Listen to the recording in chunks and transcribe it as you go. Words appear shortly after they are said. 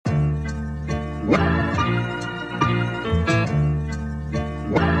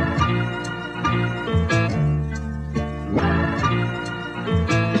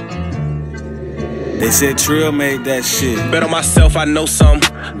They said Trill made that shit. Bet on myself, I know something.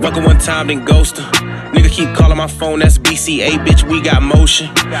 Fuck her one time, then ghost her. Nigga keep calling my phone, that's BCA, bitch, we got motion.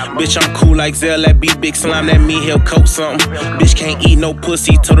 Bitch, I'm cool like Zell, that be big slime, that me, he'll coat something. Bitch can't eat no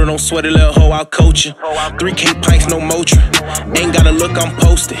pussy, told her don't sweat it, little hoe, I'll coach her. 3K pints, no Motrin. Ain't gotta look, I'm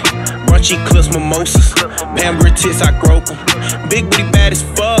posted. Brunchy clips, mimosas. Pamper tits, I grope them. Big booty bad as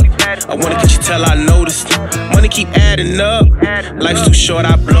fuck. I wanna catch you till I noticed. Money keep adding up. Life's too short,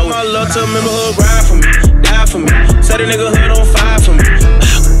 I blow it. My love to remember hood ride for me, die for me. Set a nigga hood on fire for me.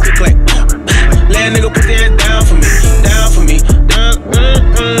 Click like, let a nigga put their head down for me, down for me, down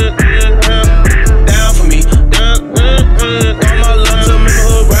for me, all my love to remember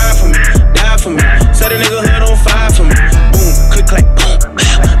hood ride for me, die for me. Set a nigga hood on fire for me. Boom, click clack, boom.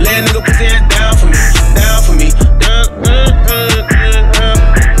 Let a nigga put their head down for me, down for me, down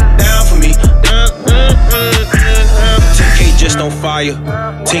for me, 10K just on fire,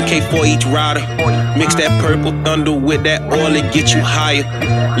 10K for each rider. Mix that purple thunder with that oil and get you higher.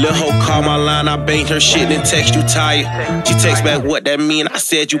 Lil' hoe call my line, I banged her shit and text you tired. She text back what that mean, I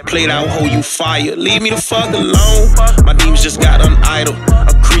said you played out, hoe you fired. Leave me the fuck alone, my demons just got unidled.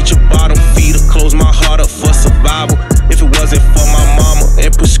 A creature bottom feeder, close my heart up for survival. If it wasn't for my mama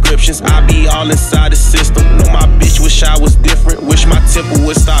and prescriptions, I'd be all inside the system. Know my bitch wish I was different, wish my temper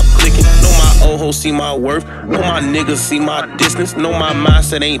would stop clicking. Know my old hoe see my worth, know my niggas see my distance. Know my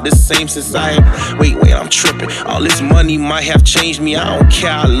mindset ain't the same since I am. Wait, I'm tripping. All this money might have changed me, I don't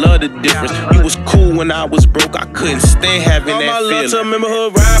care, I love the difference. You was cool when I was broke, I couldn't stand having that feeling. All my love to remember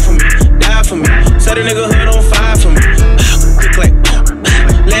hood ride for me, die for me. Set a nigga hood on fire for me. Click like,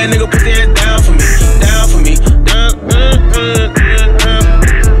 let a nigga put their head down for me, down for me, down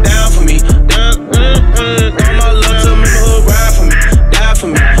for me, all my love to remember hood ride for me, die for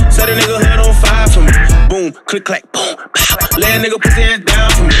me. Set a nigga hood on fire for me. Boom, click clack.